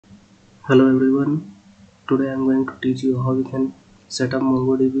Hello everyone, today I am going to teach you how we can set up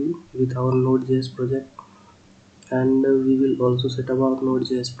MongoDB with our Node.js project, and we will also set up our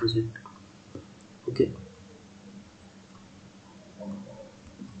Node.js project. Okay,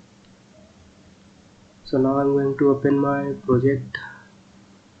 so now I am going to open my project.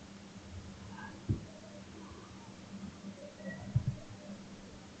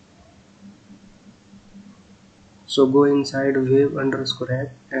 So go inside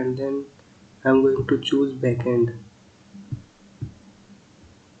web_app and then I am going to choose backend.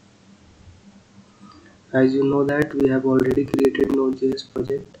 As you know that we have already created Node.js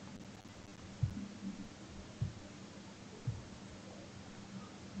project,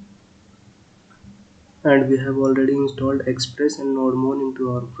 and we have already installed Express and NodeMon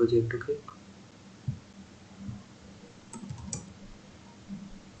into our project. Okay,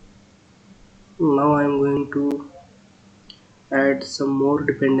 now I am going to add some more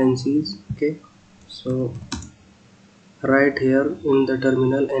dependencies. Okay, so right here in the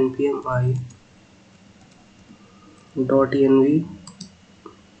terminal npm I dot env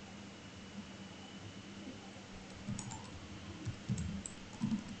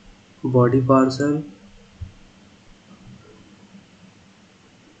body parcel,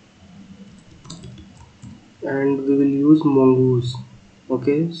 and we will use mongoose.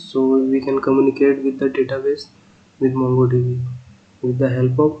 Okay, so we can communicate with the database with MongoDB with the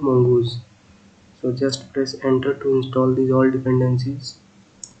help of mongoose. So just press enter to install these all dependencies.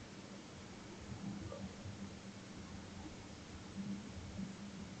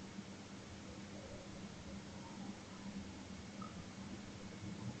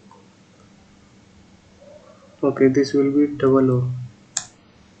 Okay, this will be double O.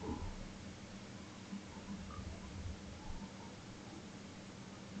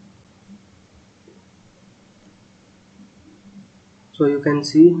 So you can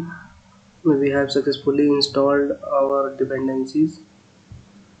see we have successfully installed our dependencies.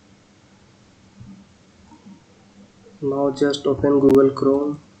 Now just open Google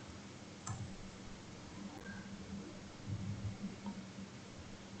Chrome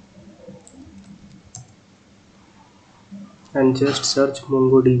and just search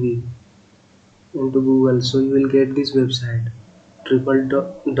MongoDB into Google, so you will get this website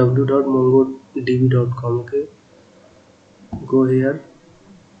www.mongodb.com. Okay, go here.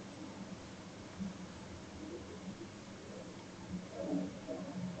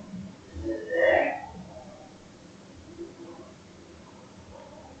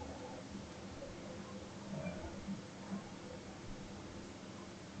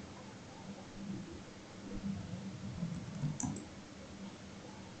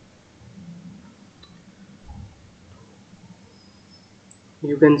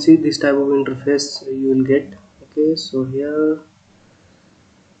 You can see this type of interface you will get. Okay, so here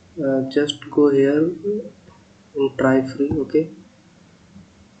just go here and try free. Okay,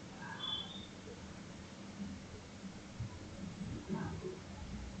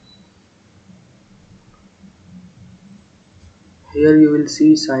 here you will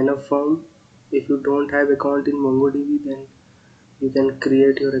see sign up form. If you don't have account in MongoDB, then you can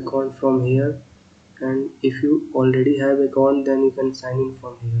create your account from here, and if you already have account, then you can sign in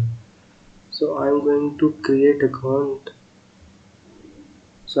from here. So I'm going to create account.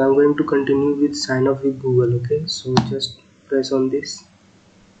 So I'm going to continue with sign up with Google. Okay, so just press on this,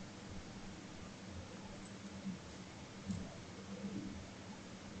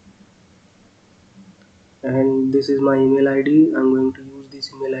 and this is my email ID. I'm going to use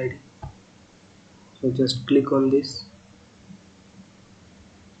this email ID. So just click on this,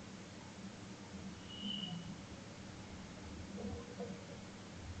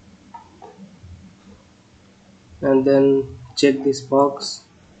 and then check this box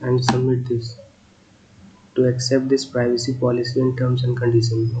and submit this to accept this privacy policy and terms and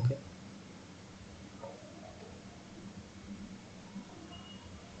conditions. Okay,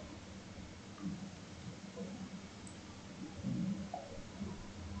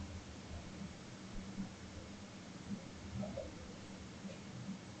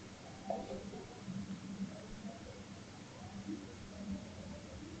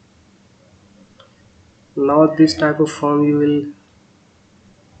 now this type of form you will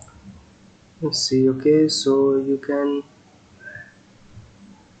see. Okay, so you can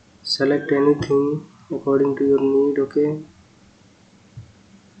select anything according to your need. Okay,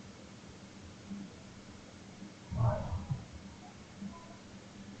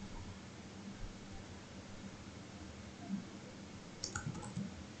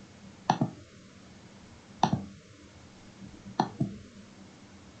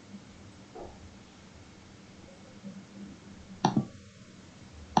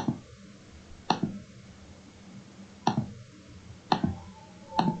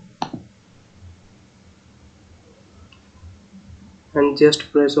 and just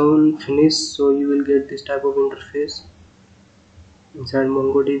press on finish, so you will get this type of interface inside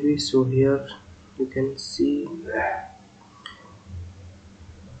MongoDB. So here you can see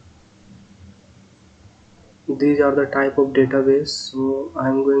these are the type of database. So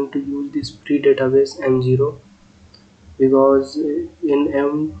I'm going to use this pre-database M0 because in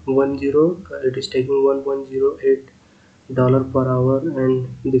M10 it is taking $1.08 per hour and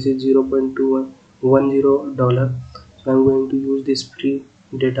this is $0.210. So I'm going to use this free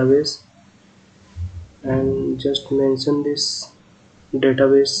database and just mention this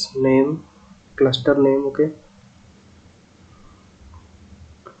database name, cluster name. Okay,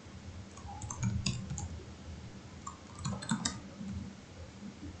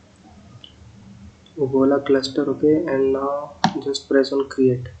 Ubola cluster. Okay, and now just press on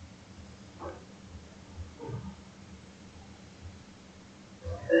create.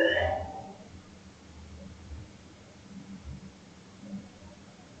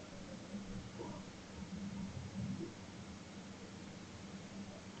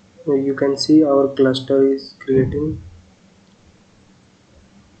 You can see our cluster is creating.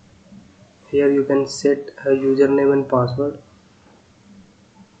 Here you can set a username and password.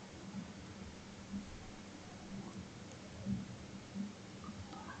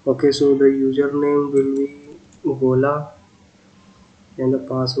 Okay, so the username will be Ubola and the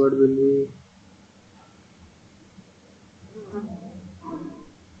password will be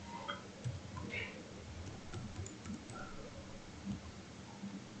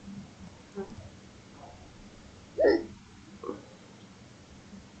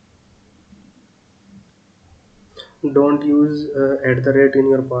don't use @ in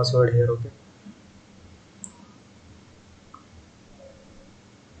your password here. Okay,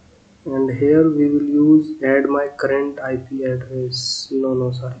 and here we will use add my current IP address.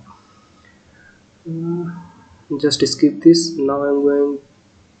 No, sorry. Just skip this. Now I'm going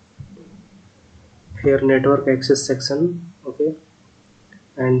here network access section. Okay,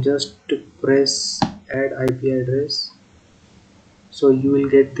 and just press add IP address. So you will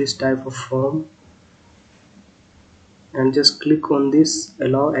get this type of form and just click on this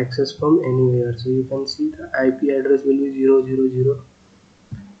allow access from anywhere. So you can see the IP address will be 000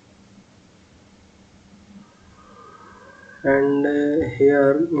 and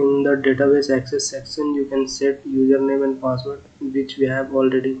here in the database access section you can set username and password which we have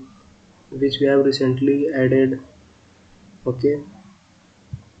recently added. Okay,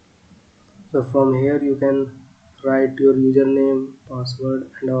 so from here you can write your username, password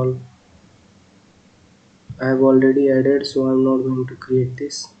and all. I have already added, so I'm not going to create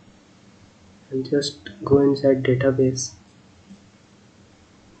this, and just go inside database.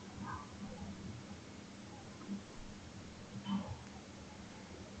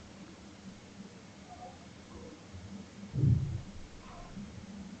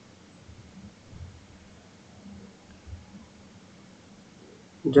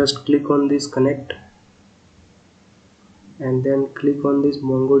 Just click on this connect and then click on this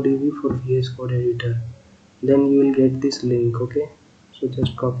MongoDB for VS Code editor. Then you will get this link. Okay, so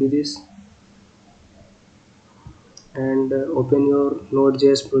just copy this and open your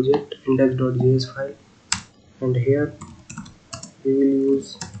Node.js project index.js file, and here we will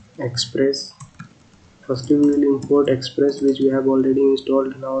use Express. Firstly we will import Express which we have already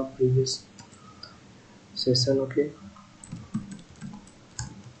installed in our previous session. Okay,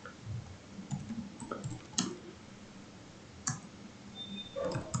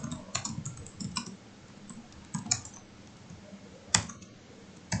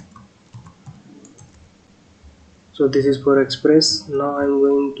 so this is for Express. Now I'm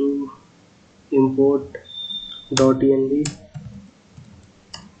going to import .env.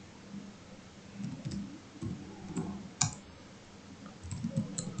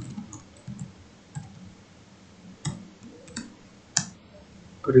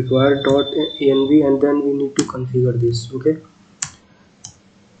 require .env and then we need to configure this. Okay,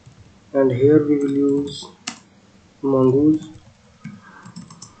 and here we will use mongoose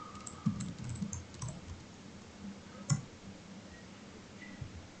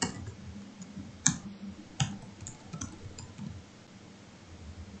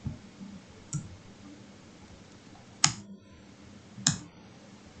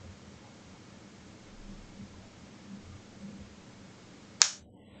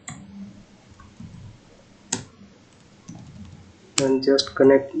and just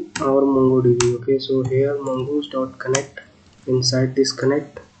connect our MongoDB. Okay, so here mongoose.connect. Inside this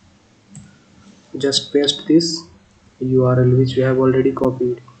connect, just paste this URL which we have already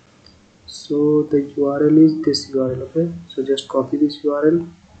copied. So the URL is this URL. Okay, so just copy this URL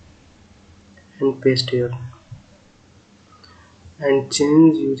and paste here, and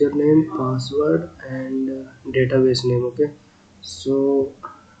change username, password, and database name. Okay, so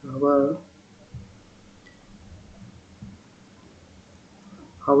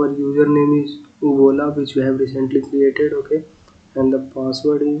our username is Ubola, which we have recently created. Okay, and the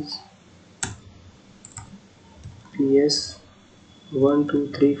password is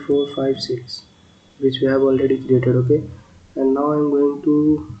PS123456, which we have already created. Okay, and now I'm going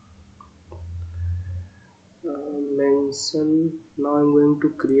to now I'm going to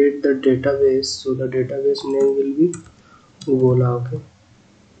create the database. So the database name will be Ubola. Okay,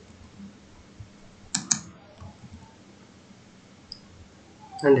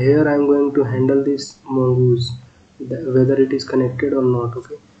 and here I'm going to handle this mongoose, whether it is connected or not.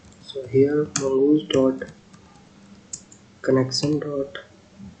 Okay, so here mongoose dot connection dot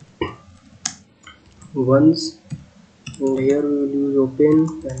once, and here we will use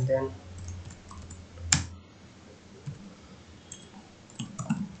open, and then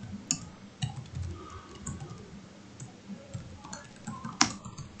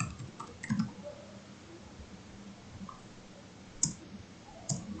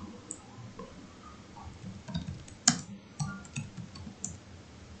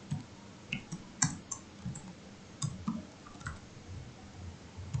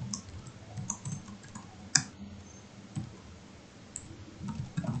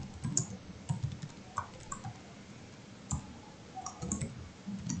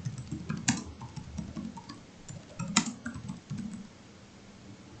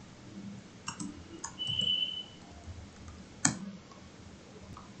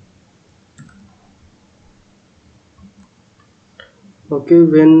okay,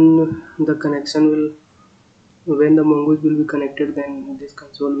 when the mongoose will be connected, then this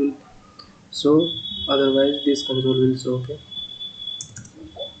console will show, otherwise this console will show. Okay,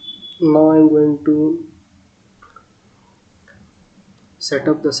 now I'm going to set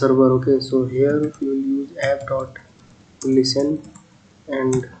up the server. Okay, so here we will use app dot listen,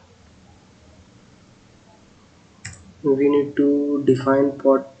 and we need to define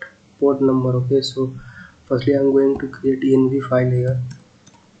port number. Okay, so firstly I'm going to create env file here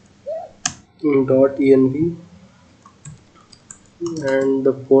in .env, and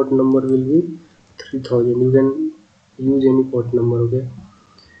the port number will be 3000. You can use any port number. Okay,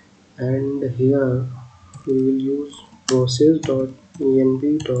 and here we will use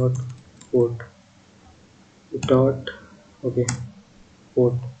process.env dot port dot okay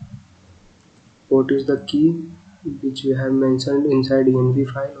port is the key which we have mentioned inside env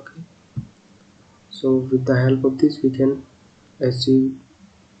file. Okay, so with the help of this we can achieve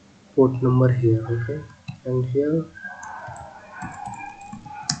port number here. Okay, and here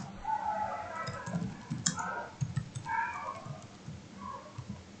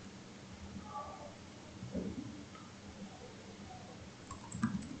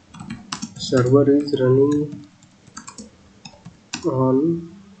server is running on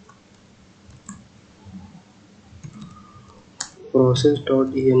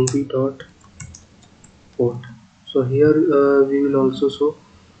process.env port. So here we will also show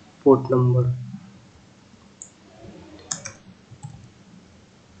port number,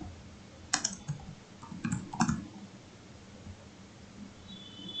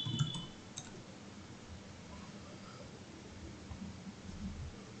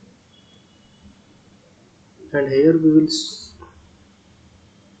 and here we will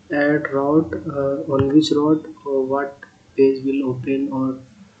add route, on which route or what page will open or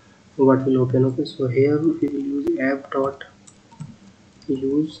what will open. Okay, so here we will use app dot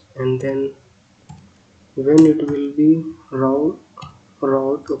use, and then when it will be route.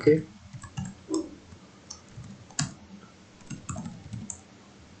 Okay,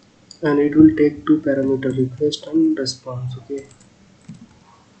 and it will take two parameter, request and response. Okay,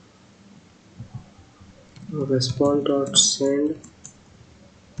 response dot send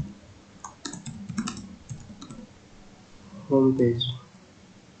home page.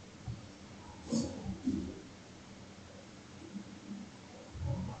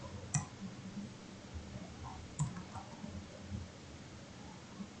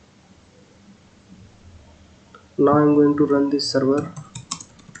 Now I'm going to run this server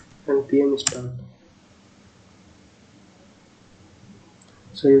and pm start.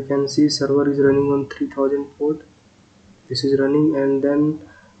 So you can see server is running on 3000 port. This is running, and then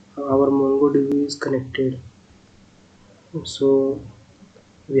our MongoDB is connected. So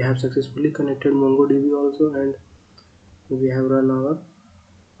we have successfully connected MongoDB also, and we have run our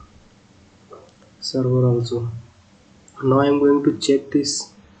server also. Now I'm going to check this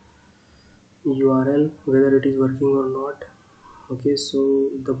URL whether it is working or not. Okay, so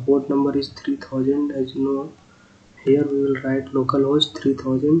the port number is 3000, as you know Here we will write localhost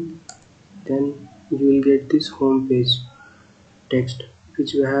 3000, then you will get this home page text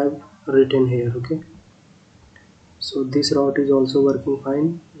which we have written here. Okay, so this route is also working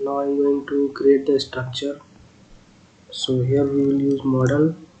fine. Now I'm going to create the structure. So here we will use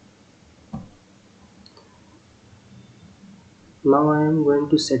model. Now I am going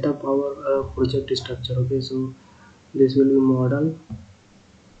to set up our project structure. Okay, so this will be model,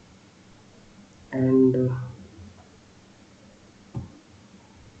 and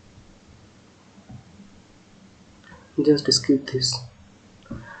just skip this.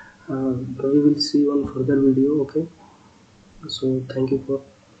 We will see on further video. Okay, so thank you for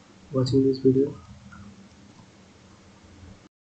watching this video.